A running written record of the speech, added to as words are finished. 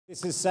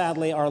This is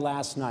sadly our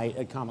last night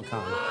at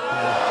Comic-Con.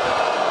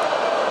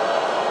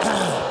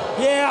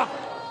 Yeah,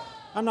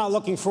 I'm not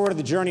looking forward to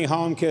the journey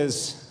home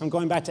because I'm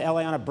going back to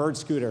LA on a bird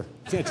scooter.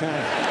 What's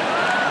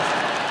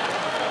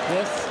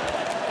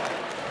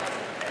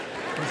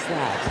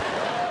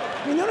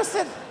that? You notice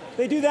that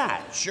they do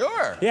that?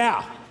 Sure.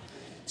 Yeah.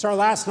 It's our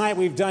last night.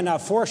 We've done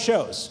 4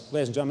 shows,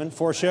 ladies and gentlemen.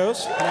 4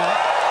 shows. Yeah.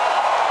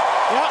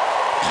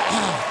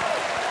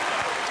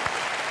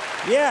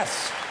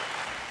 Yes.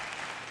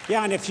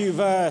 Yeah, and if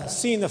you've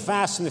seen the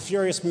Fast and the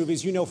Furious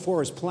movies, you know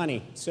 4 is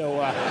plenty. So,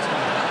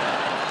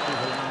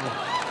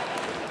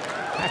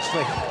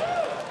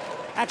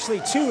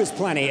 actually 2 is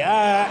plenty.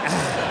 I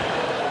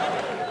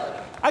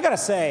gotta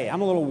say,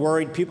 I'm a little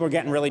worried people are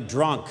getting really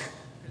drunk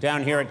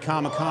down here at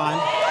Comic-Con.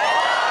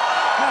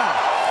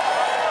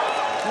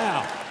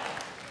 Now,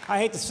 I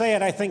hate to say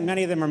it, I think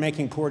many of them are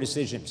making poor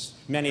decisions.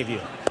 Many of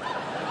you.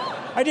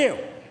 I do.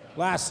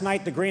 Last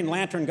night, the Green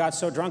Lantern got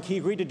so drunk, he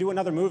agreed to do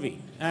another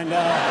movie. And,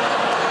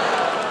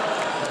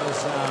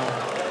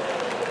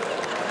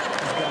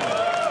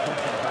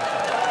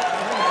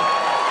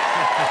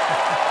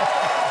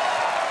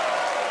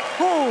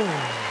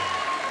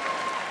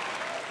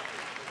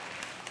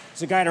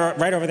 There's a guy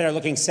right over there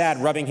looking sad,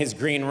 rubbing his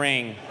green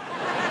ring.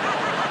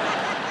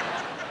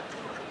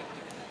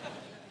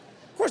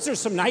 Of course, there's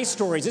some nice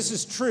stories. This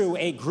is true.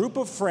 A group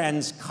of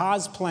friends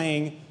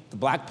cosplaying the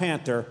Black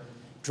Panther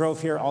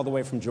drove here all the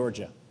way from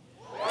Georgia.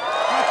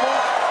 Not cool?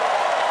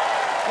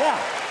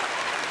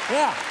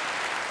 Yeah.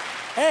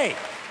 Hey,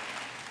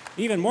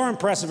 even more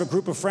impressive, a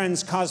group of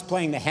friends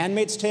cosplaying The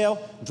Handmaid's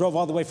Tale drove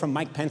all the way from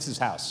Mike Pence's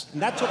house.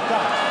 And that took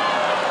guts.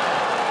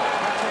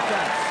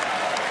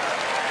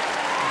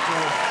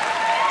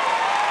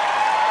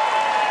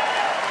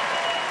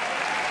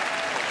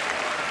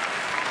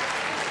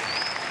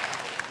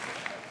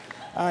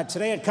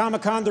 Today at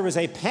Comic-Con, there was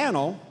a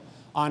panel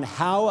on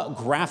how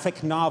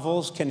graphic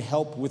novels can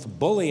help with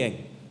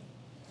bullying.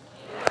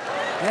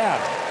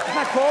 Yeah, isn't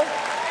that cool?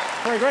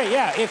 Very great,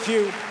 yeah.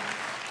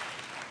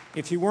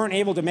 If you weren't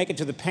able to make it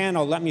to the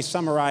panel, let me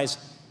summarize,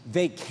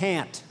 they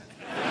can't.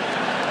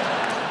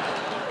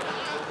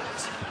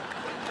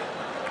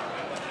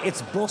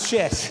 It's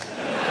bullshit.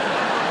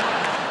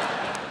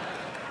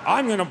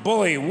 I'm gonna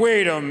bully,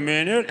 wait a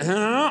minute,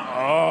 huh?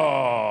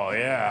 Oh,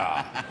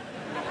 yeah.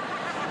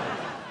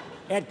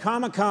 At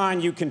Comic-Con,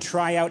 you can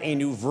try out a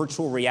new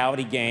virtual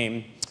reality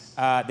game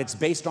that's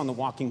based on The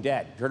Walking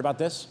Dead. You heard about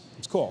this?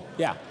 It's cool,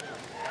 yeah.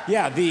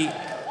 Yeah, the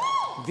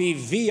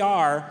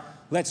VR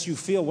lets you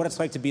feel what it's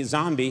like to be a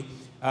zombie,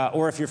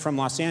 or if you're from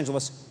Los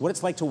Angeles, what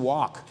it's like to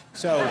walk.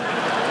 So,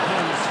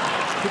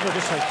 people are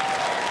just like,